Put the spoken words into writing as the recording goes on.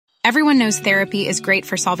Everyone knows therapy is great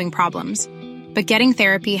for solving problems, but getting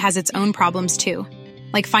therapy has its own problems too,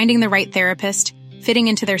 like finding the right therapist, fitting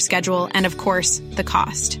into their schedule, and of course, the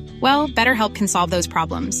cost. Well, BetterHelp can solve those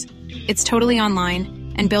problems. It's totally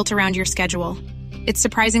online and built around your schedule. It's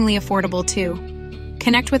surprisingly affordable too.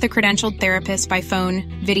 Connect with a credentialed therapist by phone,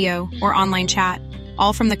 video, or online chat,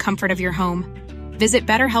 all from the comfort of your home. Visit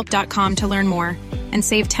BetterHelp.com to learn more and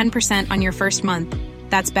save 10% on your first month.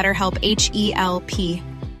 That's BetterHelp, H-E-L-P.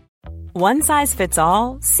 One size fits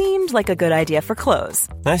all seemed like a good idea for clothes.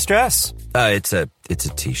 Nice dress. It's a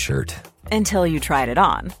t-shirt. Until you tried it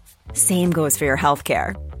on. Same goes for your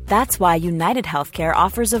healthcare. That's why United Healthcare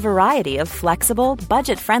offers a variety of flexible,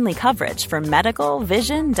 budget-friendly coverage for medical,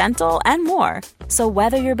 vision, dental, and more. So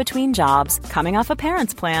whether you're between jobs, coming off a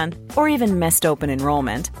parent's plan, or even missed open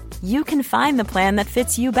enrollment, you can find the plan that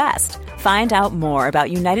fits you best. Find out more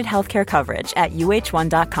about United Healthcare coverage at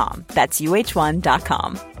uh1.com. That's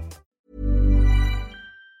uh1.com.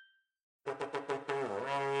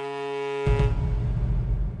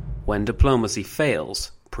 When Diplomacy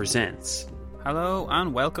Fails presents. Hello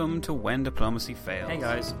and welcome to When Diplomacy Fails. Hey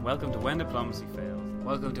guys, welcome to When Diplomacy Fails.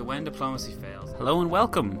 Welcome to When Diplomacy Fails. Hello and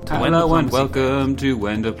welcome to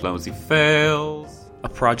When Diplomacy Fails. A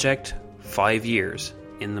project 5 years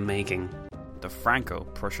in the making. The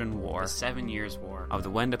Franco-Prussian War. The 7 Years' War. Of the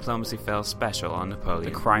When Diplomacy Fails special on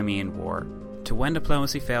Napoleon. The Crimean War. To When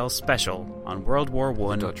Diplomacy Fails special on World War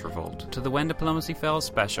I. The Dutch Revolt. To the When Diplomacy Fails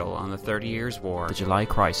special on the 30 Years' War. The July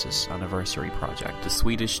Crisis Anniversary Project. The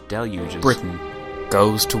Swedish Deluges. Britain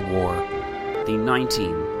goes to war. The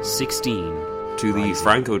 1916 to the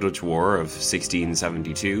Franco-Dutch War of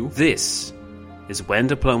 1672. This is When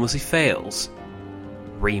Diplomacy Fails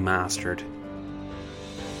Remastered.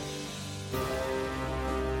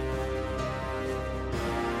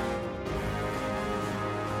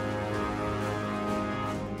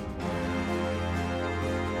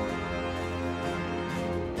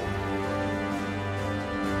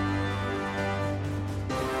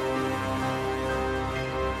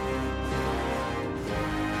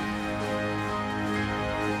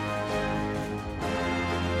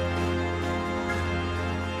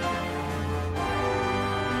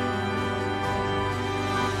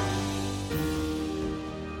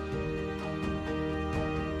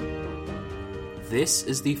 This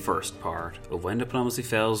is the first part of When Diplomacy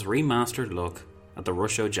Fails' remastered look at the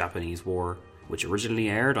Russo-Japanese War, which originally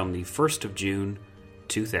aired on the 1st of June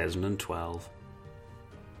 2012.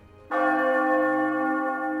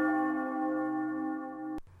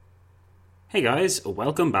 Hey guys,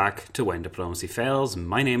 welcome back to When Diplomacy Fails.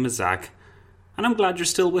 My name is Zach, and I'm glad you're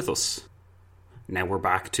still with us. Now we're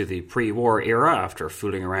back to the pre-war era after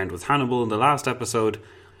fooling around with Hannibal in the last episode.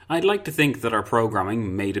 I'd like to think that our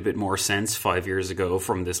programming made a bit more sense 5 years ago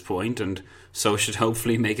from this point, and so should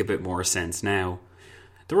hopefully make a bit more sense now.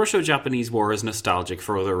 The Russo-Japanese War is nostalgic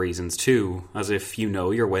for other reasons too, as if you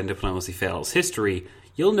know your When Diplomacy Fails history,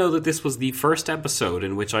 you'll know that this was the first episode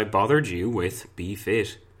in which I bothered you with Be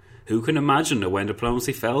Fit. Who can imagine a When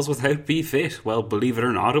Diplomacy Fails without Be Fit? Well, believe it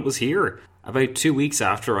or not, it was here. About 2 weeks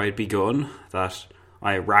after I'd begun, that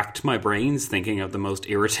I racked my brains thinking of the most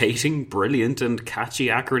irritating, brilliant and catchy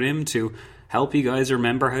acronym to help you guys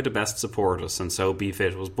remember how to best support us, and so Be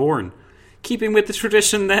Fit was born. Keeping with the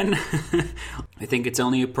tradition then, I think it's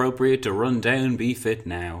only appropriate to run down Be Fit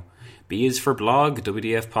now. B is for blog,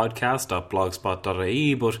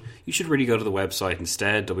 wdfpodcast.blogspot.ie, but you should really go to the website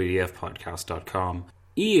instead, wdfpodcast.com.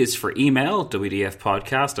 E is for email,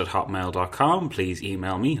 wdfpodcast@hotmail.com. Please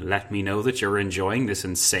email me, let me know that you're enjoying this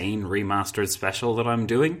insane remastered special that I'm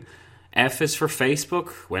doing. F is for Facebook,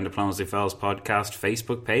 When Diplomacy Fails Podcast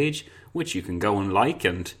Facebook page, which you can go and like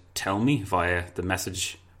and tell me via the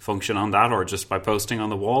message function on that, or just by posting on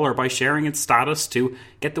the wall, or by sharing its status to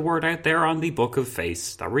get the word out there on the Book of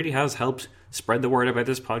Face. That really has helped spread the word about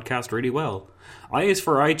this podcast really well. I is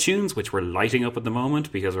for iTunes, which we're lighting up at the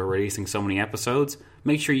moment because we're releasing so many episodes.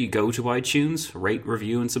 Make sure you go to iTunes, rate,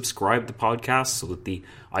 review, and subscribe the podcast so that the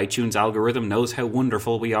iTunes algorithm knows how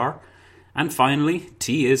wonderful we are. And finally,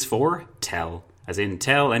 T is for tell, as in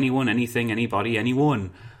tell anyone, anything, anybody,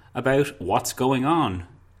 anyone about what's going on.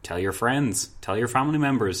 Tell your friends, tell your family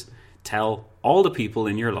members, tell all the people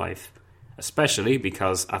in your life, especially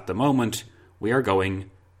because at the moment we are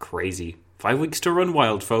going crazy. 5 weeks to run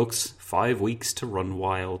wild, folks. 5 weeks to run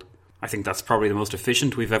wild. I think that's probably the most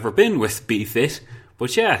efficient we've ever been with Be Fit.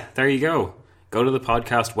 But yeah, there you go. Go to the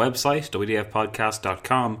podcast website,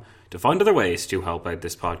 wdfpodcast.com, to find other ways to help out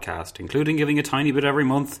this podcast, including giving a tiny bit every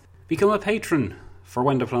month. Become a patron. For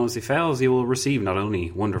When Diplomacy Fails, you will receive not only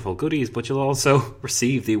wonderful goodies, but you'll also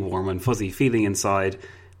receive the warm and fuzzy feeling inside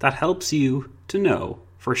that helps you to know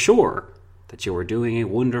for sure that you are doing a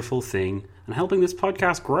wonderful thing and helping this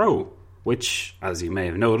podcast grow, which, as you may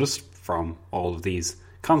have noticed from all of these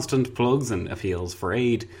constant plugs and appeals for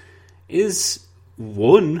aid, is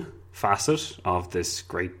one facet of this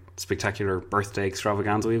great spectacular birthday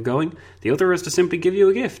extravaganza we have going. The other is to simply give you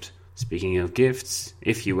a gift. Speaking of gifts,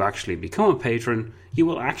 if you actually become a patron, you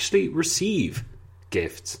will actually receive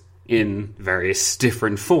gifts in various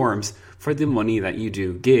different forms for the money that you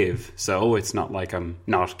do give. So it's not like I'm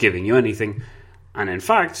not giving you anything. And in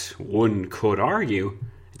fact, one could argue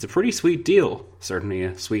it's a pretty sweet deal. Certainly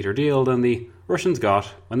a sweeter deal than the Russians got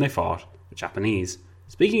when they fought the Japanese.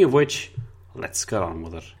 Speaking of which, let's get on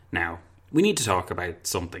with it. Now, we need to talk about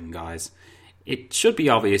something, guys. It should be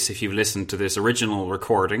obvious if you've listened to this original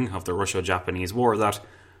recording of the Russo-Japanese War that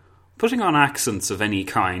putting on accents of any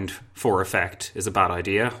kind for effect is a bad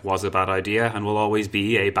idea, was a bad idea, and will always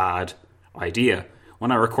be a bad idea.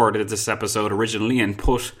 When I recorded this episode originally and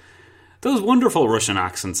put those wonderful Russian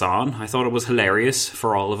accents on, I thought it was hilarious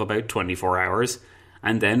for all of about 24 hours,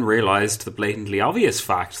 and then realised the blatantly obvious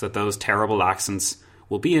fact that those terrible accents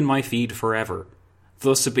will be in my feed forever.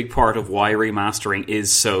 Thus, a big part of why remastering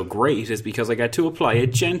is so great is because I get to apply a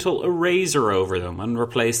gentle eraser over them and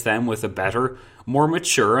replace them with a better, more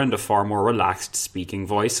mature and a far more relaxed speaking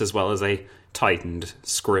voice, as well as a tightened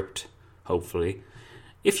script, hopefully.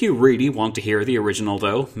 If you really want to hear the original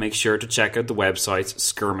though, make sure to check out the website's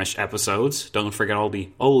Skirmish episodes. Don't forget all the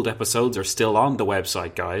old episodes are still on the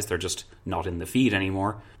website, guys. They're just not in the feed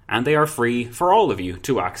anymore. And they are free for all of you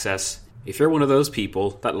to access if you're one of those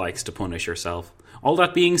people that likes to punish yourself. All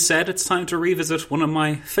that being said, it's time to revisit one of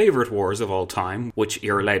my favourite wars of all time, which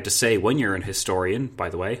you're allowed to say when you're an historian, by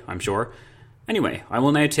the way, I'm sure. Anyway, I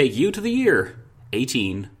will now take you to the year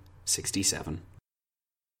 1867.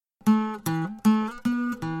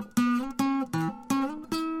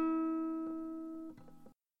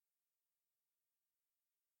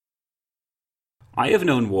 I have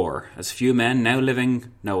known war, as few men now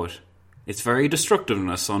living know it. Its very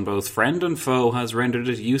destructiveness on both friend and foe has rendered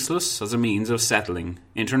it useless as a means of settling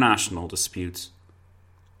international disputes.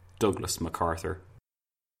 Douglas MacArthur.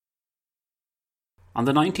 On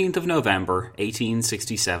the 19th of November,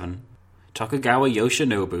 1867, Tokugawa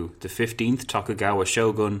Yoshinobu, the 15th Tokugawa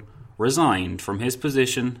shogun, resigned from his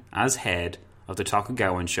position as head of the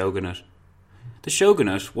Tokugawan shogunate. The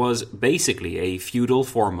shogunate was basically a feudal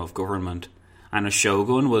form of government, and a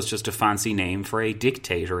shogun was just a fancy name for a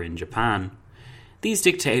dictator in Japan. These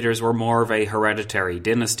dictators were more of a hereditary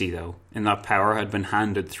dynasty, though, in that power had been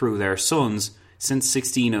handed through their sons since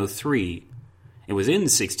 1603. It was in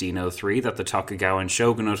 1603 that the Tokugawan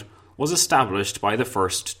shogunate was established by the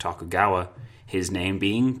first Tokugawa, his name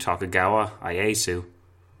being Tokugawa Ieyasu.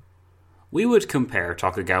 We would compare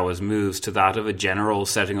Tokugawa's moves to that of a general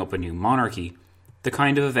setting up a new monarchy, the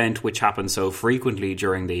kind of event which happened so frequently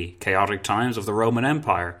during the chaotic times of the Roman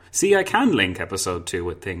Empire. See, I can link episode 2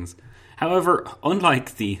 with things. However,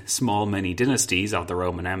 unlike the small many dynasties of the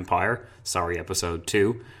Roman Empire, sorry episode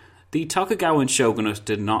 2, the Tokugawan shogunate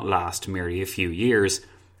did not last merely a few years,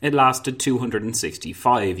 it lasted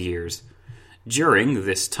 265 years. During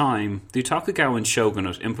this time, the Tokugawan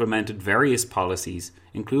shogunate implemented various policies,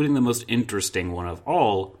 including the most interesting one of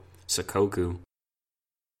all, Sakoku.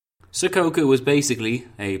 Sakoku was basically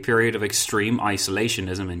a period of extreme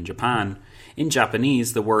isolationism in Japan. In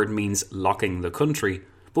Japanese, the word means locking the country.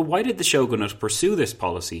 But why did the shogunate pursue this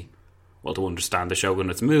policy? Well, to understand the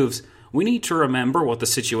shogunate's moves, we need to remember what the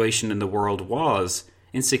situation in the world was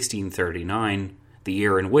in 1639, the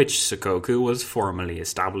year in which Sakoku was formally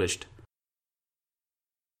established.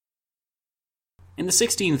 In the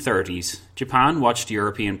 1630s, Japan watched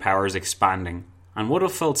European powers expanding, and would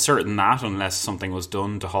have felt certain that, unless something was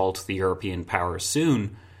done to halt the European powers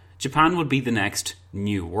soon, Japan would be the next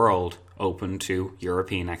New World, open to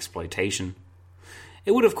European exploitation.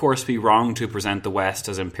 It would of course be wrong to present the West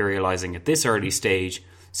as imperializing at this early stage,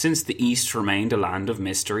 since the East remained a land of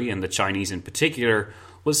mystery and the Chinese in particular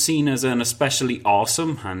was seen as an especially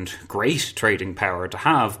awesome and great trading power to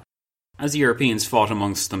have. As the Europeans fought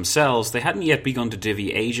amongst themselves, they hadn't yet begun to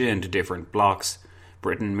divvy Asia into different blocks.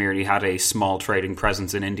 Britain merely had a small trading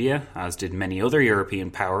presence in India, as did many other European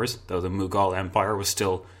powers, though the Mughal Empire was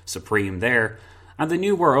still supreme there, and the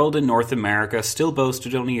New World in North America still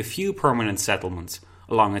boasted only a few permanent settlements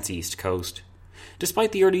along its east coast.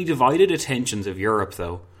 Despite the early divided attentions of Europe,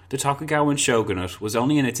 though, the Tokugawan shogunate was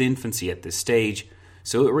only in its infancy at this stage,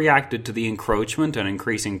 so it reacted to the encroachment and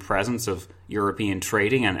increasing presence of European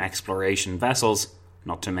trading and exploration vessels,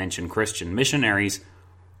 not to mention Christian missionaries,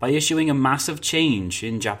 by issuing a massive change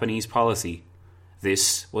in Japanese policy.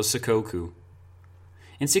 This was Sakoku.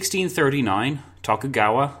 In 1639,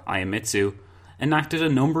 Tokugawa Iemitsu enacted a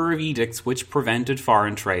number of edicts which prevented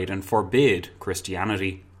foreign trade and forbid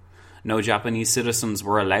Christianity. No Japanese citizens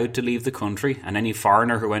were allowed to leave the country, and any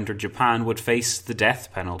foreigner who entered Japan would face the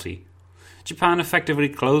death penalty. Japan effectively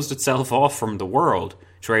closed itself off from the world,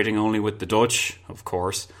 trading only with the Dutch, of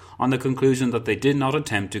course, on the conclusion that they did not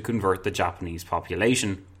attempt to convert the Japanese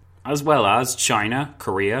population, as well as China,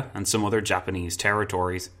 Korea, and some other Japanese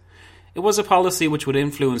territories. It was a policy which would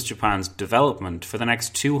influence Japan's development for the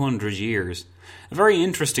next 200 years. A very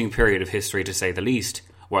interesting period of history, to say the least.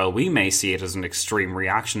 While we may see it as an extreme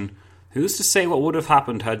reaction, who's to say what would have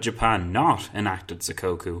happened had Japan not enacted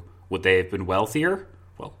Sakoku? Would they have been wealthier?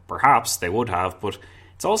 Well, perhaps they would have, but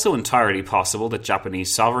it's also entirely possible that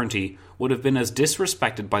Japanese sovereignty would have been as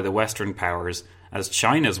disrespected by the Western powers as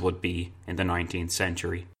China's would be in the 19th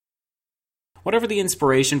century. Whatever the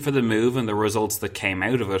inspiration for the move and the results that came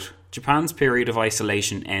out of it, Japan's period of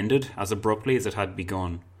isolation ended as abruptly as it had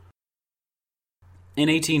begun. In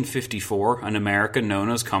 1854, an American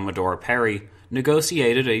known as Commodore Perry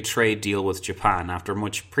negotiated a trade deal with Japan after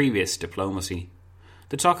much previous diplomacy.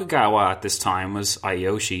 The Tokugawa at this time was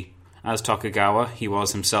Aiyoshi. As Tokugawa, he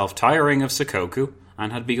was himself tiring of Sakoku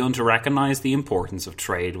and had begun to recognize the importance of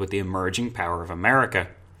trade with the emerging power of America.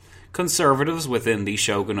 Conservatives within the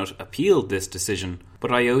shogunate appealed this decision, but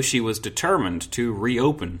Aiyoshi was determined to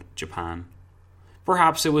reopen Japan.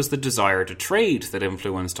 Perhaps it was the desire to trade that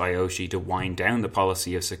influenced Aiyoshi to wind down the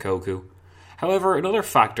policy of Sakoku. However, another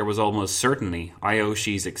factor was almost certainly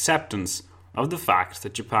Aioshi's acceptance of the fact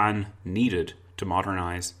that Japan needed to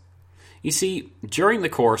modernize. You see, during the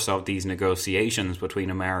course of these negotiations between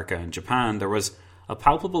America and Japan, there was a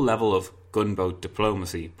palpable level of gunboat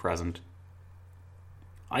diplomacy present.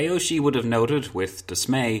 Aiyoshi would have noted with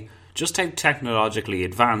dismay just how technologically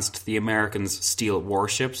advanced the Americans' steel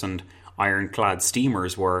warships and ironclad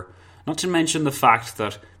steamers were, not to mention the fact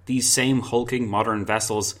that these same hulking modern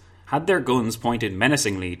vessels had their guns pointed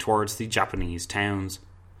menacingly towards the Japanese towns.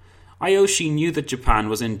 Aiyoshi knew that Japan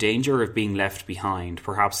was in danger of being left behind,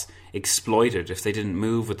 perhaps exploited if they didn't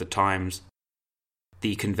move with the times.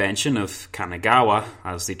 The Convention of Kanagawa,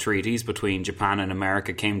 as the treaties between Japan and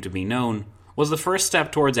America came to be known, was the first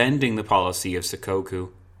step towards ending the policy of Sakoku.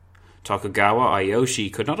 Tokugawa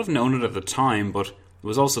Aiyoshi could not have known it at the time, but it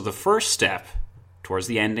was also the first step towards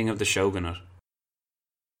the ending of the shogunate.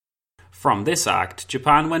 From this act,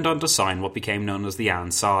 Japan went on to sign what became known as the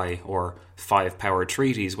Ansai, or five-power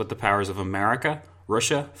treaties with the powers of America,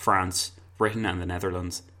 Russia, France, Britain and the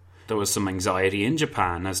Netherlands. There was some anxiety in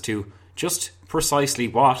Japan as to just precisely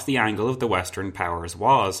what the angle of the Western powers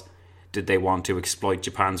was. Did they want to exploit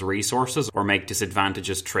Japan's resources or make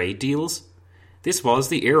disadvantageous trade deals? This was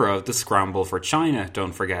the era of the scramble for China,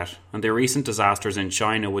 don't forget, and the recent disasters in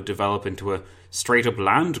China would develop into a straight-up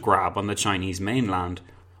land grab on the Chinese mainland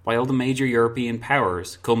by all the major European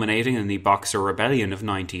powers, culminating in the Boxer Rebellion of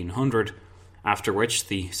 1900, after which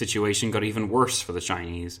the situation got even worse for the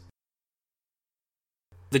Chinese.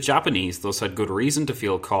 The Japanese thus had good reason to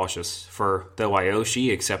feel cautious, for though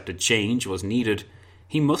Aiyoshi accepted change was needed,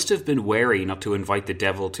 he must have been wary not to invite the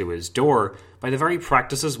devil to his door by the very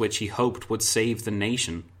practices which he hoped would save the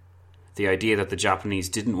nation. The idea that the Japanese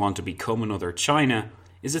didn't want to become another China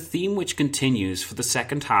is a theme which continues for the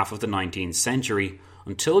second half of the 19th century,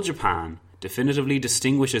 until Japan definitively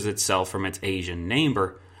distinguishes itself from its Asian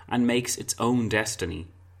neighbour and makes its own destiny.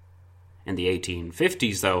 In the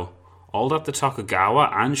 1850s, though, all that the Tokugawa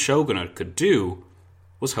and shogunate could do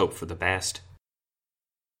was hope for the best.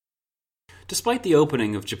 Despite the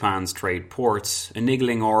opening of Japan's trade ports, a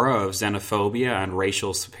niggling aura of xenophobia and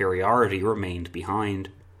racial superiority remained behind.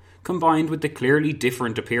 Combined with the clearly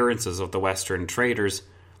different appearances of the Western traders,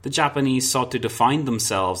 the Japanese sought to define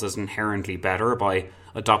themselves as inherently better by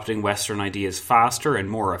adopting Western ideas faster and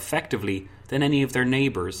more effectively than any of their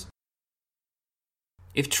neighbours.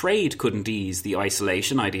 If trade couldn't ease the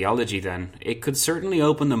isolation ideology then, it could certainly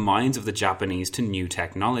open the minds of the Japanese to new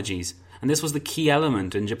technologies, and this was the key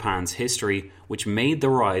element in Japan's history which made the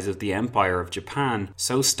rise of the Empire of Japan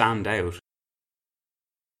so stand out.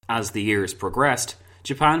 As the years progressed,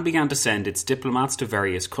 Japan began to send its diplomats to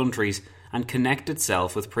various countries and connect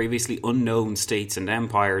itself with previously unknown states and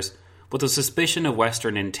empires, but the suspicion of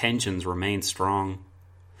Western intentions remained strong.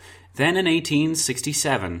 Then in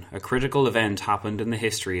 1867, a critical event happened in the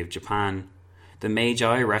history of Japan. The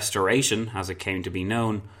Meiji Restoration, as it came to be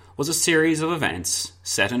known, was a series of events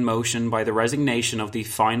set in motion by the resignation of the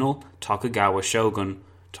final Tokugawa shogun,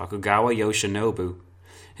 Tokugawa Yoshinobu.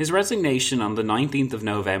 His resignation on the 19th of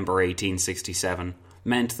November 1867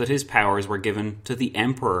 meant that his powers were given to the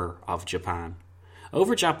Emperor of Japan.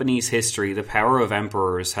 Over Japanese history, the power of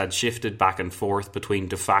emperors had shifted back and forth between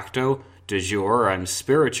de facto, de jure, and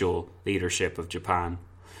spiritual leadership of Japan.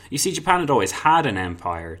 You see, Japan had always had an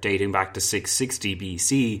empire, dating back to 660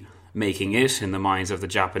 BC, making it, in the minds of the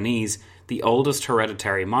Japanese, the oldest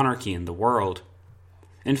hereditary monarchy in the world.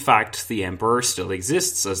 In fact, the emperor still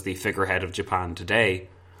exists as the figurehead of Japan today.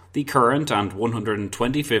 The current and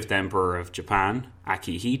 125th emperor of Japan,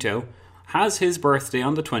 Akihito, has his birthday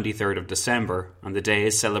on the 23rd of December, and the day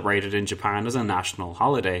is celebrated in Japan as a national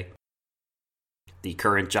holiday. The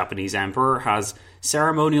current Japanese emperor has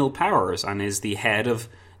ceremonial powers and is the head of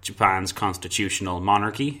Japan's constitutional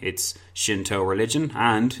monarchy, its Shinto religion,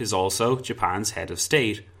 and is also Japan's head of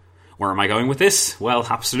state. Where am I going with this? Well,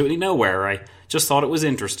 absolutely nowhere. I just thought it was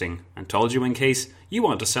interesting, and told you in case you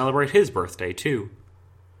want to celebrate his birthday too.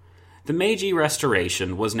 The Meiji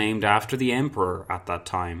Restoration was named after the emperor at that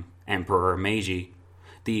time, Emperor Meiji.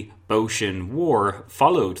 The Boshin War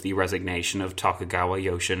followed the resignation of Tokugawa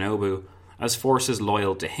Yoshinobu, as forces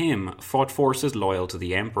loyal to him fought forces loyal to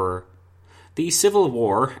the emperor. The Civil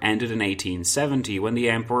War ended in 1870 when the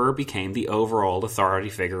emperor became the overall authority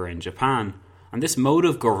figure in Japan, and this mode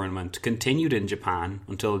of government continued in Japan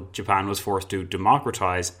until Japan was forced to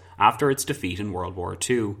democratize after its defeat in World War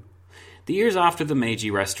II. The years after the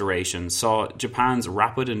Meiji Restoration saw Japan's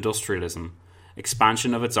rapid industrialism,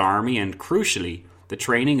 expansion of its army, and crucially, the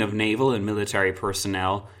training of naval and military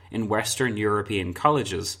personnel in Western European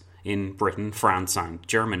colleges in Britain, France, and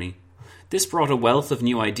Germany. This brought a wealth of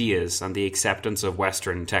new ideas and the acceptance of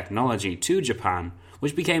Western technology to Japan,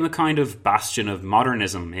 which became a kind of bastion of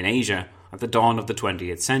modernism in Asia at the dawn of the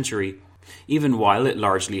 20th century, even while it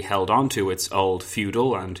largely held on to its old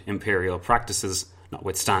feudal and imperial practices,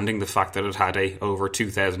 notwithstanding the fact that it had a over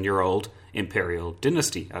 2,000-year-old imperial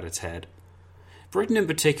dynasty at its head. Britain in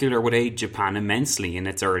particular would aid Japan immensely in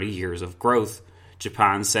its early years of growth.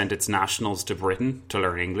 Japan sent its nationals to Britain to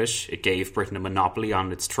learn English, it gave Britain a monopoly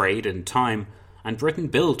on its trade in time, and Britain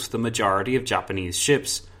built the majority of Japanese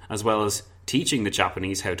ships, as well as teaching the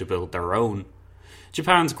Japanese how to build their own.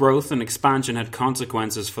 Japan's growth and expansion had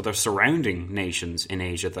consequences for the surrounding nations in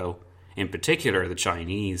Asia, though, in particular the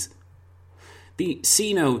Chinese. The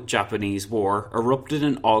Sino-Japanese War erupted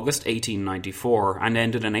in August 1894 and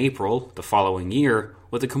ended in April the following year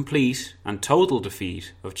with a complete and total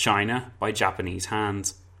defeat of China by Japanese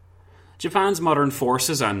hands. Japan's modern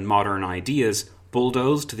forces and modern ideas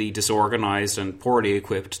bulldozed the disorganized and poorly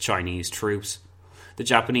equipped Chinese troops. The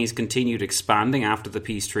Japanese continued expanding after the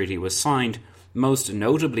peace treaty was signed, most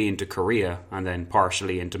notably into Korea and then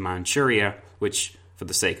partially into Manchuria, which, for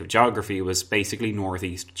the sake of geography, was basically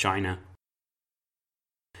northeast China.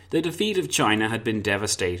 The defeat of China had been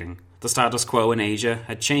devastating. The status quo in Asia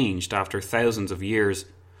had changed after thousands of years.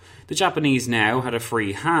 The Japanese now had a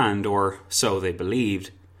free hand, or so they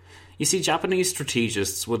believed. You see, Japanese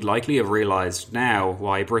strategists would likely have realised now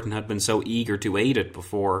why Britain had been so eager to aid it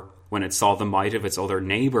before, when it saw the might of its other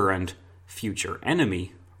neighbour and future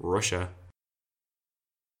enemy, Russia.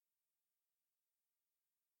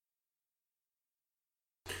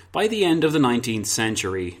 By the end of the 19th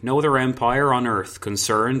century, no other empire on earth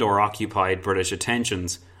concerned or occupied British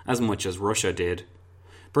attentions as much as Russia did.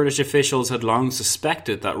 British officials had long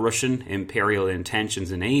suspected that Russian imperial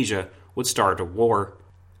intentions in Asia would start a war.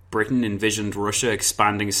 Britain envisioned Russia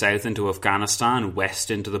expanding south into Afghanistan,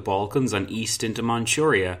 west into the Balkans, and east into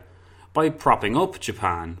Manchuria. By propping up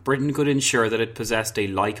Japan, Britain could ensure that it possessed a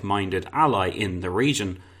like-minded ally in the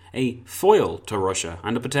region, a foil to Russia,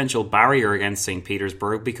 and a potential barrier against St.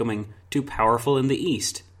 Petersburg becoming too powerful in the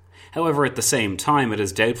east. However, at the same time, it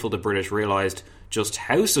is doubtful the British realised just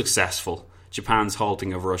how successful Japan's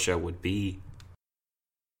halting of Russia would be.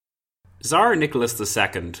 Tsar Nicholas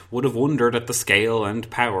II would have wondered at the scale and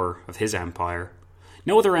power of his empire.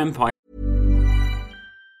 No other empire.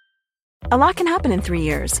 A lot can happen in 3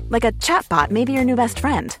 years, like a chatbot may be your new best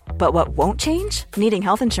friend. But what won't change? Needing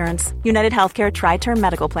health insurance. United Healthcare Tri-Term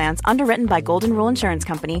Medical Plans, underwritten by Golden Rule Insurance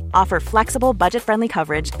Company, offer flexible, budget-friendly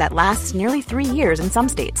coverage that lasts nearly 3 years in some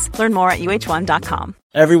states. Learn more at uh1.com.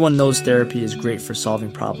 Everyone knows therapy is great for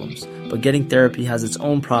solving problems, but getting therapy has its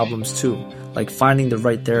own problems too, like finding the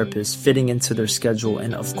right therapist, fitting into their schedule,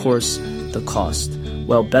 and of course, the cost.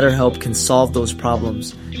 Well, BetterHelp can solve those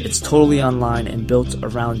problems. It's totally online and built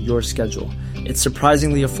around your schedule. It's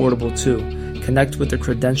surprisingly affordable too. Connect with a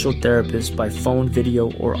credentialed therapist by phone,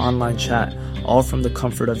 video, or online chat, all from the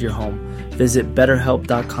comfort of your home. Visit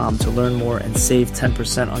BetterHelp.com to learn more and save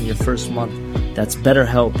 10% on your first month. That's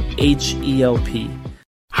BetterHelp, H-E-L-P.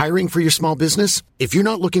 Hiring for your small business? If you're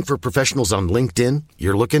not looking for professionals on LinkedIn,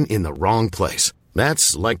 you're looking in the wrong place.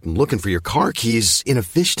 That's like looking for your car keys in a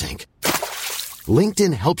fish tank.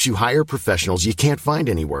 LinkedIn helps you hire professionals you can't find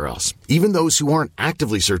anywhere else, even those who aren't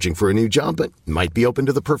actively searching for a new job but might be open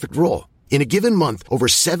to the perfect role. In a given month, over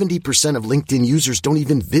 70% of LinkedIn users don't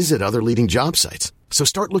even visit other leading job sites. So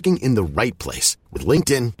start looking in the right place. With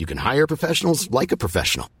LinkedIn, you can hire professionals like a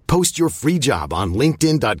professional. Post your free job on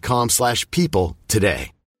linkedin.com/people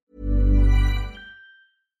today.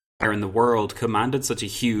 In the world commanded such a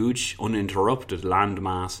huge, uninterrupted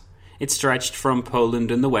landmass. It stretched from Poland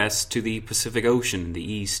in the west to the Pacific Ocean in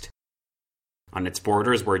the east. On its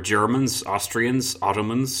borders were Germans, Austrians,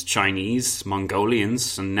 Ottomans, Chinese,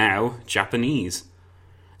 Mongolians, and now Japanese.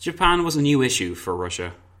 Japan was a new issue for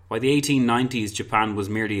Russia. By the 1890s, Japan was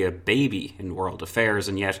merely a baby in world affairs,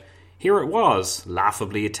 and yet here it was,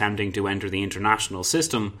 laughably attempting to enter the international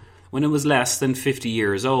system when it was less than 50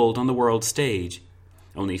 years old on the world stage.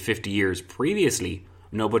 Only 50 years previously,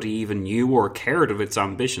 nobody even knew or cared of its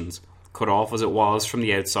ambitions, cut off as it was from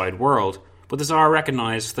the outside world, but the Tsar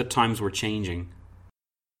recognised that times were changing.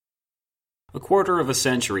 A quarter of a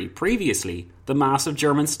century previously, the massive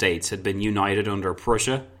German states had been united under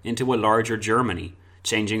Prussia into a larger Germany,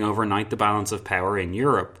 changing overnight the balance of power in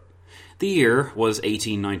Europe. The year was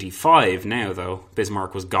 1895 now, though.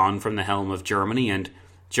 Bismarck was gone from the helm of Germany, and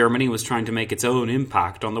Germany was trying to make its own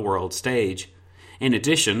impact on the world stage. In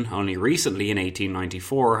addition, only recently in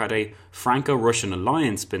 1894 had a Franco-Russian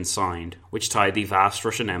alliance been signed, which tied the vast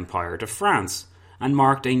Russian Empire to France, and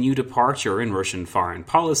marked a new departure in Russian foreign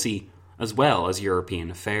policy, as well as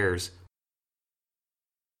European affairs.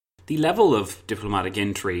 The level of diplomatic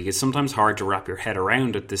intrigue is sometimes hard to wrap your head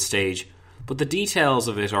around at this stage, but the details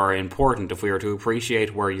of it are important if we are to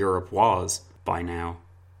appreciate where Europe was by now.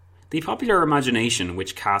 The popular imagination,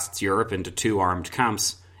 which casts Europe into two armed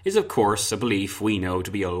camps, is of course a belief we know to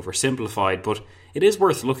be oversimplified, but it is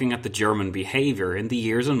worth looking at the German behaviour in the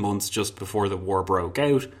years and months just before the war broke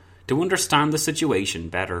out to understand the situation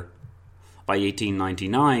better. By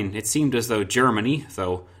 1899, it seemed as though Germany,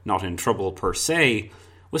 though not in trouble per se,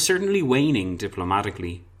 was certainly waning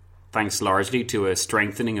diplomatically, thanks largely to a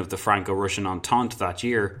strengthening of the Franco-Russian Entente that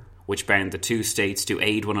year, which bound the two states to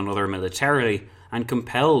aid one another militarily and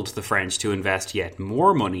compelled the French to invest yet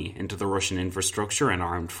more money into the Russian infrastructure and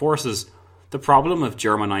armed forces. The problem of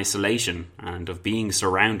German isolation and of being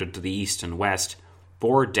surrounded to the east and west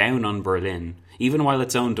bore down on Berlin, even while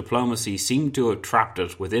its own diplomacy seemed to have trapped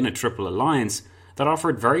it within a triple alliance that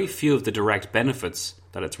offered very few of the direct benefits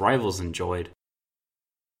that its rivals enjoyed.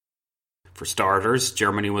 For starters,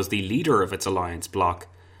 Germany was the leader of its alliance bloc,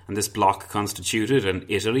 and this bloc constituted an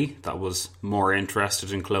Italy that was more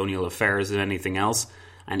interested in colonial affairs than anything else,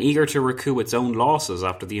 and eager to recoup its own losses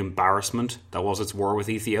after the embarrassment that was its war with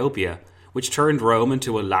Ethiopia, which turned Rome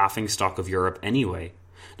into a laughingstock of Europe anyway.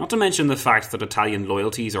 Not to mention the fact that Italian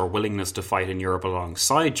loyalties or willingness to fight in Europe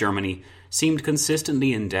alongside Germany seemed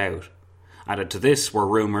consistently in doubt. Added to this were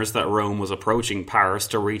rumours that Rome was approaching Paris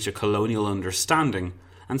to reach a colonial understanding,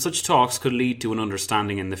 and such talks could lead to an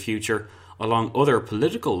understanding in the future along other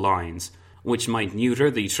political lines, which might neuter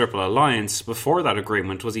the Triple Alliance before that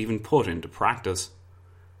agreement was even put into practice.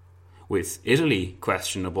 With Italy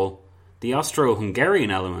questionable, the Austro-Hungarian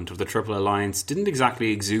element of the Triple Alliance didn't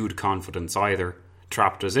exactly exude confidence either,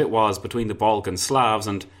 trapped as it was between the Balkan Slavs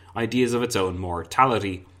and ideas of its own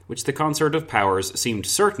mortality, which the concert of powers seemed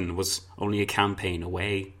certain was only a campaign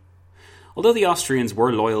away. Although the Austrians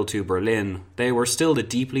were loyal to Berlin, they were still a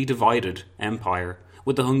deeply divided empire,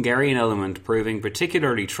 with the Hungarian element proving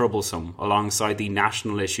particularly troublesome alongside the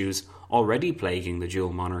national issues already plaguing the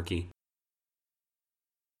dual monarchy.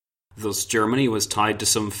 Thus Germany was tied to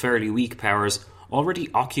some fairly weak powers already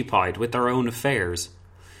occupied with their own affairs.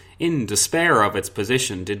 In despair of its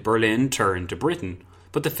position did Berlin turn to Britain,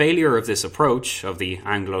 but the failure of this approach, of the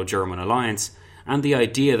Anglo-German alliance, and the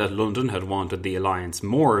idea that London had wanted the alliance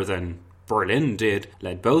more than Berlin did,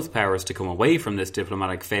 led both powers to come away from this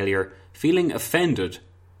diplomatic failure feeling offended.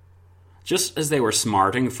 Just as they were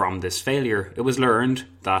smarting from this failure, it was learned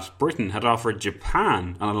that Britain had offered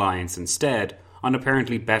Japan an alliance instead, on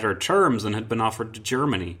apparently better terms than had been offered to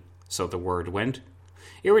Germany, so the word went.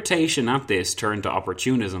 Irritation at this turned to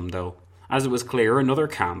opportunism, though, as it was clear another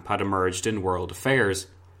camp had emerged in world affairs.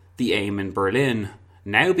 The aim in Berlin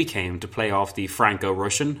now became to play off the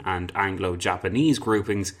Franco-Russian and Anglo-Japanese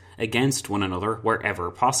groupings against one another wherever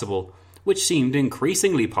possible, which seemed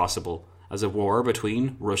increasingly possible as a war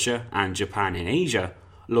between Russia and Japan in Asia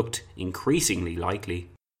looked increasingly likely.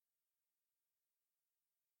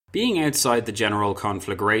 Being outside the general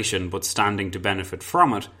conflagration but standing to benefit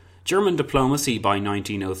from it, German diplomacy by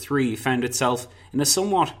 1903 found itself in a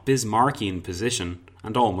somewhat Bismarckian position,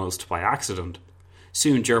 and almost by accident.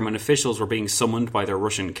 Soon German officials were being summoned by their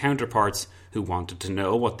Russian counterparts who wanted to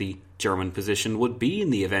know what the German position would be in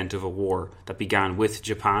the event of a war that began with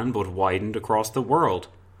Japan but widened across the world.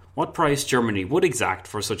 What price Germany would exact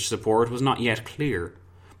for such support was not yet clear.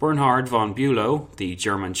 Bernhard von Bülow, the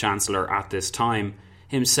German Chancellor at this time,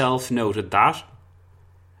 himself noted that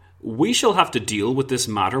 "We shall have to deal with this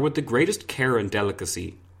matter with the greatest care and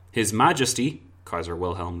delicacy. His Majesty, Kaiser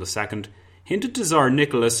Wilhelm II, hinted to Tsar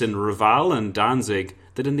Nicholas in Reval and Danzig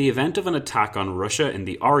that in the event of an attack on Russia in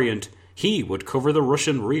the Orient, he would cover the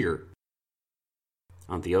Russian rear."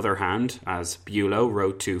 On the other hand, as Bülow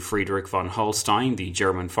wrote to Friedrich von Holstein, the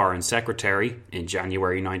German Foreign Secretary, in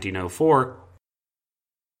January 1904,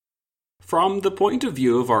 "From the point of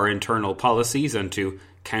view of our internal policies and to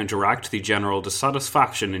counteract the general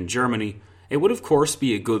dissatisfaction in Germany, it would of course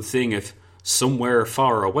be a good thing if, somewhere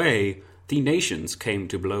far away, the nations came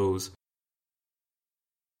to blows."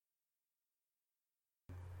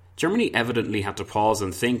 Germany evidently had to pause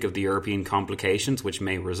and think of the European complications which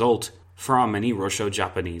may result from any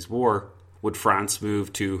Russo-Japanese war. Would France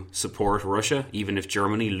move to support Russia even if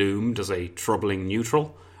Germany loomed as a troubling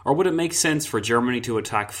neutral? Or would it make sense for Germany to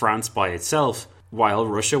attack France by itself while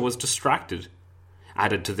Russia was distracted?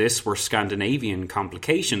 Added to this were Scandinavian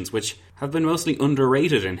complications which have been mostly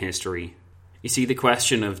underrated in history. You see, the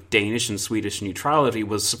question of Danish and Swedish neutrality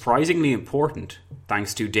was surprisingly important,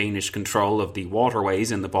 thanks to Danish control of the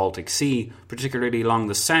waterways in the Baltic Sea, particularly along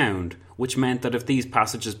the Sound, which meant that if these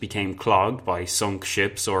passages became clogged by sunk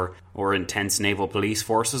ships or intense naval police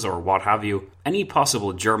forces or what have you, any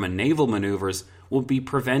possible German naval manoeuvres would be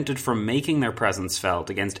prevented from making their presence felt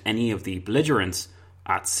against any of the belligerents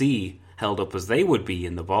at sea, held up as they would be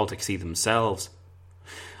in the Baltic Sea themselves.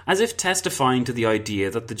 As if testifying to the idea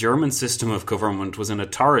that the German system of government was in a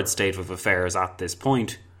torrid state of affairs at this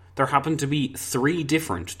point, there happened to be 3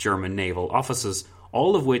 different German naval offices,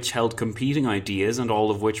 all of which held competing ideas and all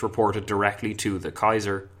of which reported directly to the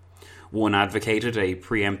Kaiser. One advocated a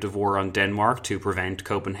preemptive war on Denmark to prevent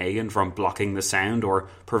Copenhagen from blocking the Sound or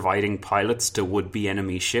providing pilots to would-be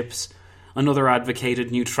enemy ships. Another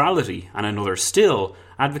advocated neutrality, and another still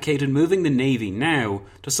advocated moving the navy now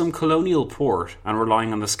to some colonial port and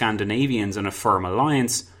relying on the Scandinavians in a firm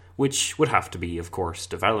alliance, which would have to be, of course,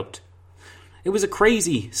 developed. It was a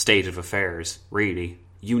crazy state of affairs, really,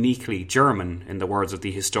 uniquely German, in the words of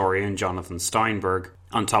the historian Jonathan Steinberg.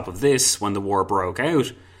 On top of this, when the war broke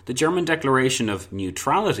out, the German declaration of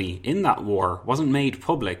neutrality in that war wasn't made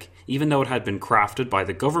public, even though it had been crafted by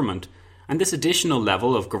the government, and this additional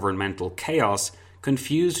level of governmental chaos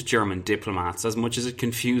confused German diplomats as much as it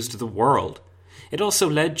confused the world. It also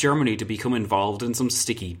led Germany to become involved in some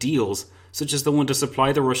sticky deals, such as the one to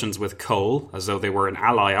supply the Russians with coal, as though they were an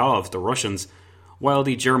ally of the Russians, while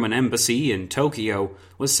the German embassy in Tokyo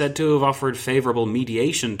was said to have offered favourable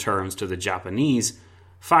mediation terms to the Japanese,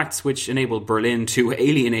 facts which enabled Berlin to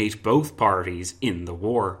alienate both parties in the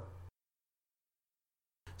war.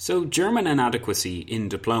 So German inadequacy in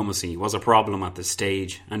diplomacy was a problem at this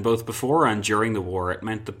stage, and both before and during the war it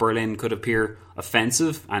meant that Berlin could appear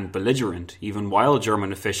offensive and belligerent, even while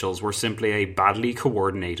German officials were simply a badly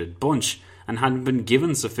coordinated bunch and hadn't been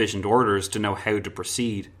given sufficient orders to know how to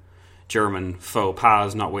proceed. German faux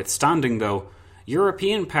pas notwithstanding, though,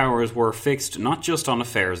 European powers were fixed not just on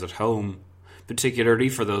affairs at home, particularly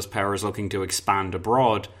for those powers looking to expand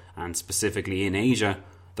abroad, and specifically in Asia.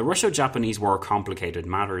 The Russo-Japanese War complicated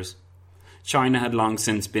matters. China had long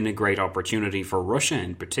since been a great opportunity for Russia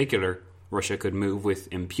in particular. Russia could move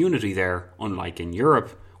with impunity there, unlike in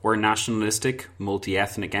Europe, where nationalistic,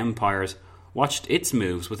 multi-ethnic empires watched its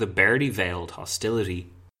moves with a barely veiled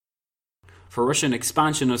hostility. For Russian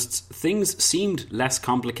expansionists, things seemed less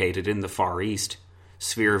complicated in the Far East.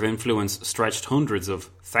 Sphere of influence stretched hundreds of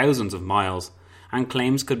thousands of miles, and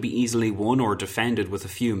claims could be easily won or defended with a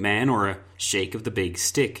few men or a shake of the big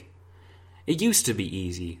stick. It used to be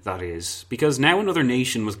easy, that is, because now another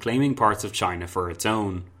nation was claiming parts of China for its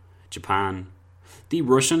own, Japan. The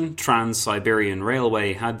Russian Trans-Siberian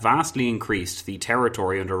Railway had vastly increased the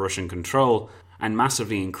territory under Russian control and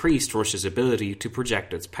massively increased Russia's ability to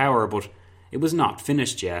project its power, but it was not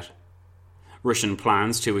finished yet. Russian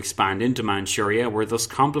plans to expand into Manchuria were thus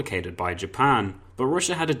complicated by Japan, but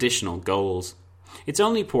Russia had additional goals. Its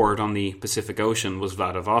only port on the Pacific Ocean was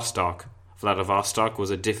Vladivostok. Vladivostok was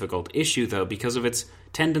a difficult issue, though, because of its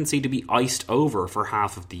tendency to be iced over for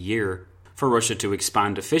half of the year. For Russia to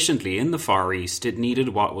expand efficiently in the Far East, it needed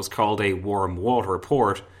what was called a warm water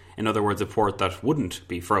port, in other words, a port that wouldn't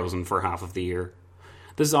be frozen for half of the year.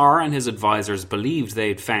 The Tsar and his advisors believed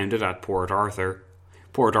they'd found it at Port Arthur.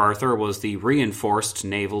 Port Arthur was the reinforced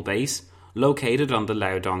naval base located on the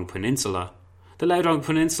Liaodong Peninsula. The Liaodong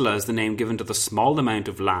Peninsula is the name given to the small amount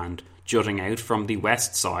of land jutting out from the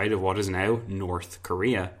west side of what is now North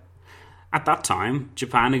Korea. At that time,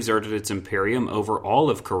 Japan exerted its imperium over all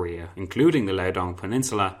of Korea, including the Liaodong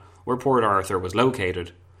Peninsula, where Port Arthur was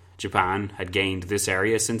located. Japan had gained this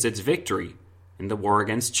area since its victory in the war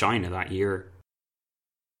against China that year.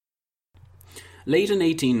 Late in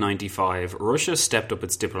 1895, Russia stepped up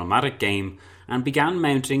its diplomatic game and began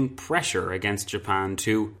mounting pressure against Japan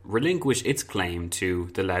to relinquish its claim to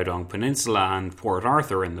the Liaodong Peninsula and Port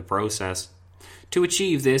Arthur in the process. To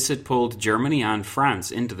achieve this, it pulled Germany and France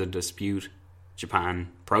into the dispute.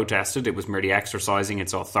 Japan protested it was merely exercising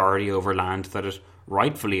its authority over land that it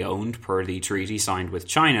rightfully owned per the treaty signed with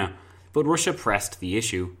China, but Russia pressed the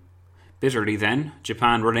issue. Bitterly then,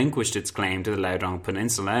 Japan relinquished its claim to the Liaodong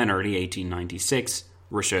Peninsula in early 1896.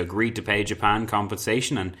 Russia agreed to pay Japan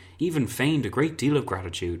compensation and even feigned a great deal of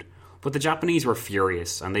gratitude, but the Japanese were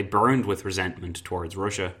furious and they burned with resentment towards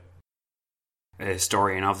Russia. A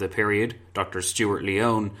historian of the period, Dr. Stuart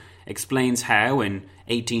Lyon, explains how in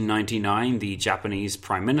 1899 the Japanese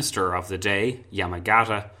Prime Minister of the day,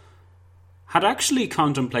 Yamagata, had actually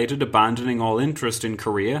contemplated abandoning all interest in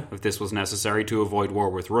Korea if this was necessary to avoid war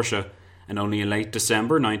with Russia, and only in late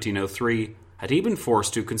December 1903 had he been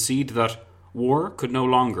forced to concede that war could no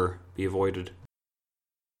longer be avoided.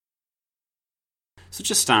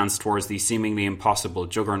 Such a stance towards the seemingly impossible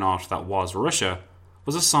juggernaut that was Russia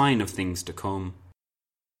was a sign of things to come.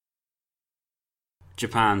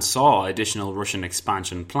 Japan saw additional Russian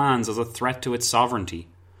expansion plans as a threat to its sovereignty.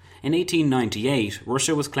 In 1898,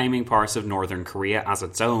 Russia was claiming parts of northern Korea as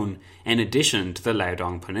its own, in addition to the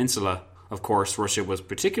Liaodong Peninsula. Of course, Russia was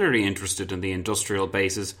particularly interested in the industrial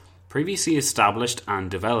bases previously established and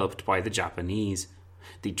developed by the Japanese.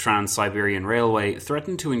 The Trans-Siberian Railway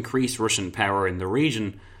threatened to increase Russian power in the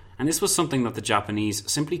region, and this was something that the Japanese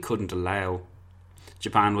simply couldn't allow.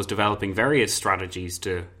 Japan was developing various strategies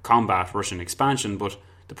to combat Russian expansion, but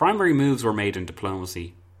the primary moves were made in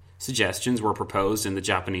diplomacy. Suggestions were proposed in the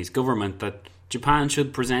Japanese government that Japan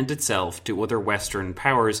should present itself to other Western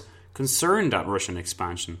powers concerned at Russian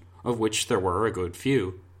expansion, of which there were a good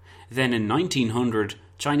few. Then in 1900,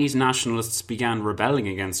 Chinese nationalists began rebelling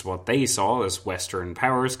against what they saw as Western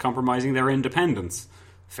powers compromising their independence.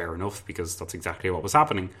 Fair enough, because that's exactly what was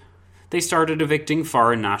happening. They started evicting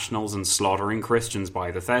foreign nationals and slaughtering Christians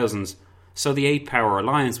by the thousands. So the Eight-Power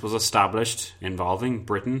Alliance was established, involving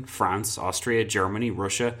Britain, France, Austria, Germany,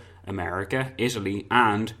 Russia, America, Italy,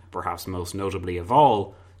 and, perhaps most notably of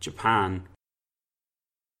all, Japan.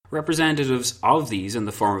 Representatives of these in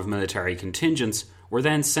the form of military contingents were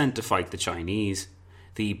then sent to fight the Chinese.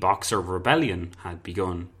 The Boxer Rebellion had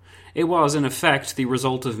begun. It was, in effect, the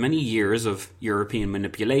result of many years of European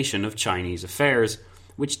manipulation of Chinese affairs,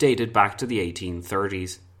 which dated back to the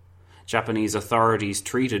 1830s. Japanese authorities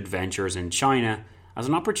treated ventures in China as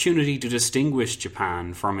an opportunity to distinguish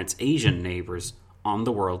Japan from its Asian neighbours on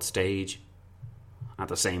the world stage. At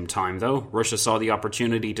the same time, though, Russia saw the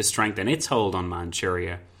opportunity to strengthen its hold on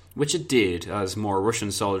Manchuria, which it did as more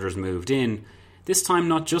Russian soldiers moved in, this time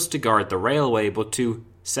not just to guard the railway but to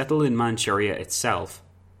settle in Manchuria itself.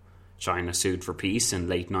 China sued for peace in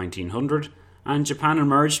late 1900, and Japan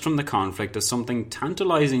emerged from the conflict as something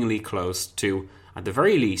tantalizingly close to, at the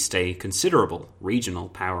very least, a considerable regional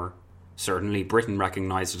power. Certainly Britain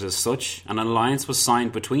recognised it as such, and an alliance was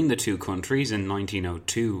signed between the two countries in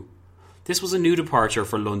 1902. This was a new departure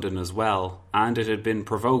for London as well, and it had been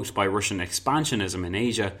provoked by Russian expansionism in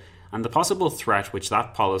Asia and the possible threat which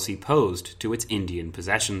that policy posed to its Indian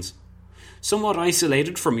possessions. Somewhat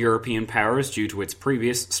isolated from European powers due to its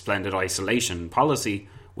previous splendid isolation policy,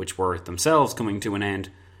 which were themselves coming to an end,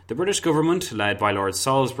 the British government, led by Lord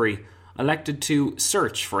Salisbury, elected to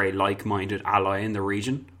search for a like-minded ally in the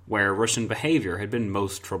region, where Russian behaviour had been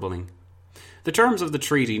most troubling. The terms of the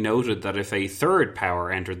treaty noted that if a third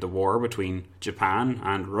power entered the war between Japan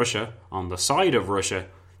and Russia on the side of Russia,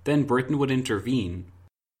 then Britain would intervene.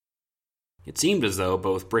 It seemed as though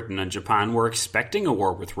both Britain and Japan were expecting a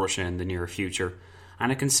war with Russia in the near future,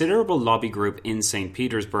 and a considerable lobby group in St.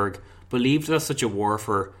 Petersburg believed that such a war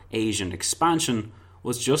for Asian expansion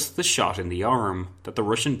was just the shot in the arm that the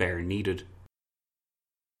Russian bear needed.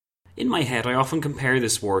 In my head, I often compare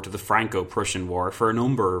this war to the Franco-Prussian War for a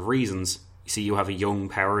number of reasons. You see, you have a young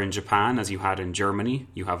power in Japan, as you had in Germany.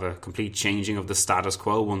 You have a complete changing of the status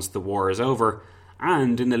quo once the war is over.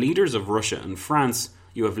 And in the leaders of Russia and France,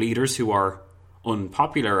 you have leaders who are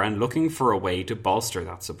unpopular and looking for a way to bolster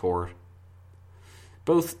that support.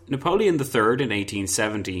 Both Napoleon III in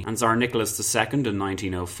 1870 and Tsar Nicholas II in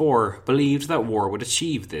 1904 believed that war would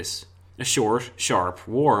achieve this. A short, sharp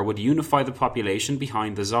war would unify the population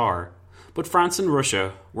behind the Tsar. But France and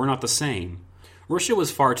Russia were not the same. Russia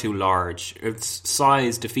was far too large. Its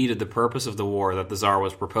size defeated the purpose of the war that the Tsar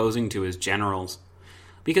was proposing to his generals.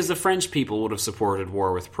 Because the French people would have supported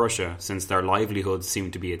war with Prussia, since their livelihoods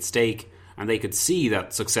seemed to be at stake, and they could see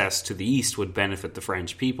that success to the east would benefit the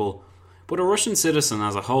French people. But a Russian citizen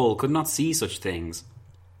as a whole could not see such things.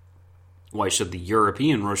 Why should the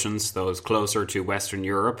European Russians, those closer to Western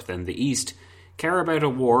Europe than the East, care about a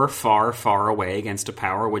war far, far away against a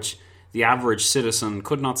power which the average citizen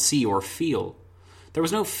could not see or feel? There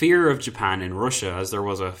was no fear of Japan in Russia as there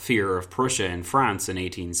was a fear of Prussia in France in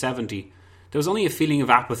 1870. There was only a feeling of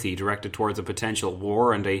apathy directed towards a potential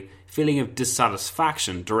war and a feeling of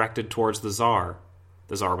dissatisfaction directed towards the Tsar.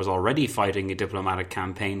 The Tsar was already fighting a diplomatic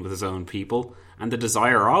campaign with his own people, and the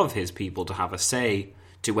desire of his people to have a say,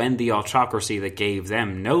 to end the autocracy that gave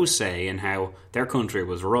them no say in how their country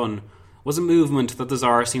was run, was a movement that the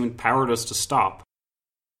Tsar seemed powerless to stop.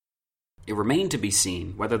 It remained to be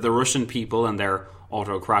seen whether the Russian people and their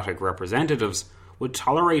autocratic representatives would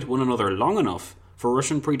tolerate one another long enough for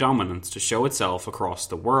Russian predominance to show itself across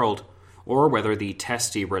the world, or whether the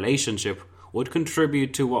testy relationship would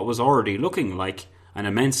contribute to what was already looking like an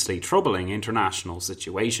immensely troubling international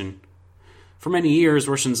situation. For many years,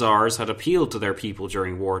 Russian Tsars had appealed to their people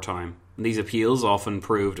during wartime, and these appeals often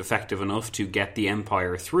proved effective enough to get the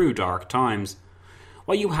empire through dark times.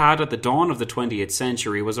 What you had at the dawn of the 20th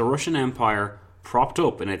century was a Russian empire propped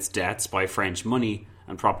up in its debts by French money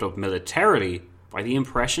and propped up militarily by the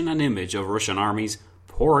impression and image of Russian armies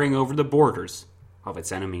pouring over the borders of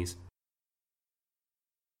its enemies.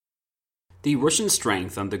 The Russian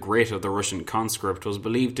strength and the grit of the Russian conscript was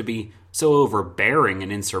believed to be so overbearing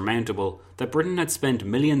and insurmountable that Britain had spent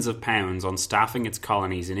millions of pounds on staffing its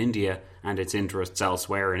colonies in India and its interests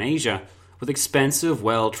elsewhere in Asia with expensive,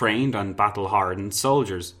 well-trained and battle-hardened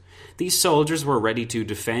soldiers. These soldiers were ready to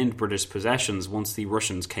defend British possessions once the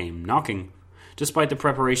Russians came knocking. Despite the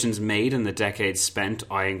preparations made and the decades spent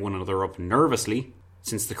eyeing one another up nervously,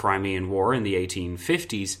 since the Crimean War in the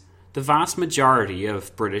 1850s, the vast majority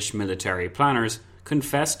of British military planners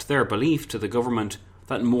confessed their belief to the government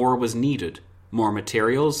that more was needed. More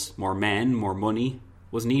materials, more men, more money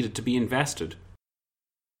was needed to be invested.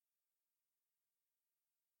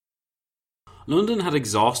 London had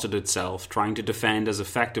exhausted itself trying to defend as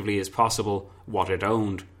effectively as possible what it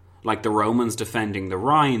owned. Like the Romans defending the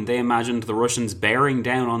Rhine, they imagined the Russians bearing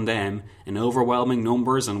down on them in overwhelming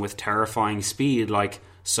numbers and with terrifying speed like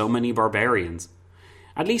so many barbarians.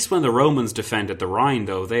 At least when the Romans defended the Rhine,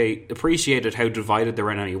 though, they appreciated how divided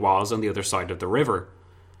their enemy was on the other side of the river.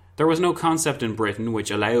 There was no concept in Britain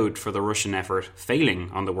which allowed for the Russian effort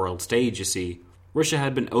failing on the world stage, you see. Russia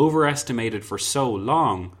had been overestimated for so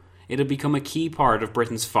long, it had become a key part of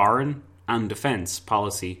Britain's foreign and defence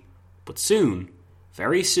policy. But soon,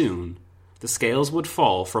 very soon, the scales would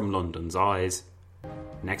fall from London's eyes.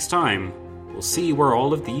 Next time, we'll see where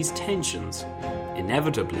all of these tensions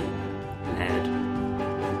inevitably led.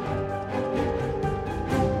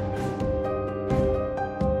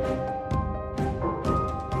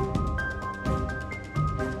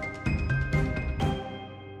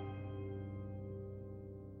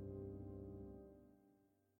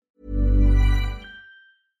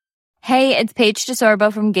 Hey, it's Paige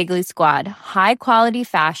DeSorbo from Giggly Squad. High quality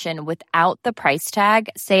fashion without the price tag.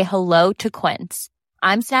 Say hello to Quince.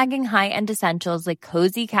 I'm snagging high-end essentials like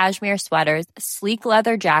cozy cashmere sweaters, sleek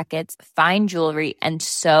leather jackets, fine jewelry, and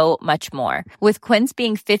so much more. With Quince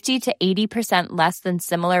being 50 to 80% less than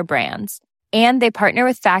similar brands. And they partner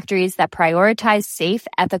with factories that prioritize safe,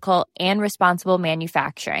 ethical, and responsible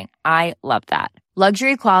manufacturing. I love that.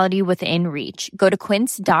 Luxury quality within reach. Go to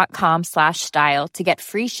quince.com/style to get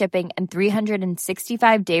free shipping and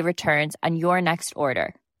 365-day returns on your next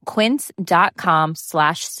order.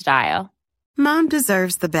 Quince.com/style. Mom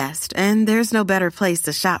deserves the best, and there's no better place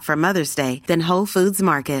to shop for Mother's Day than Whole Foods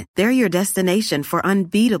Market. They're your destination for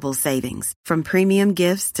unbeatable savings, from premium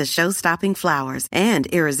gifts to show-stopping flowers and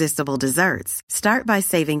irresistible desserts. Start by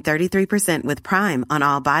saving 33% with Prime on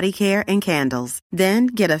all body care and candles. Then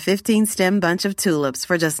get a 15-stem bunch of tulips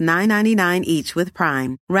for just $9.99 each with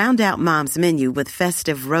Prime. Round out Mom's menu with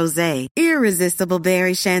festive rosé, irresistible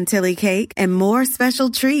berry chantilly cake, and more special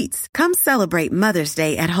treats. Come celebrate Mother's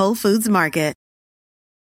Day at Whole Foods Market.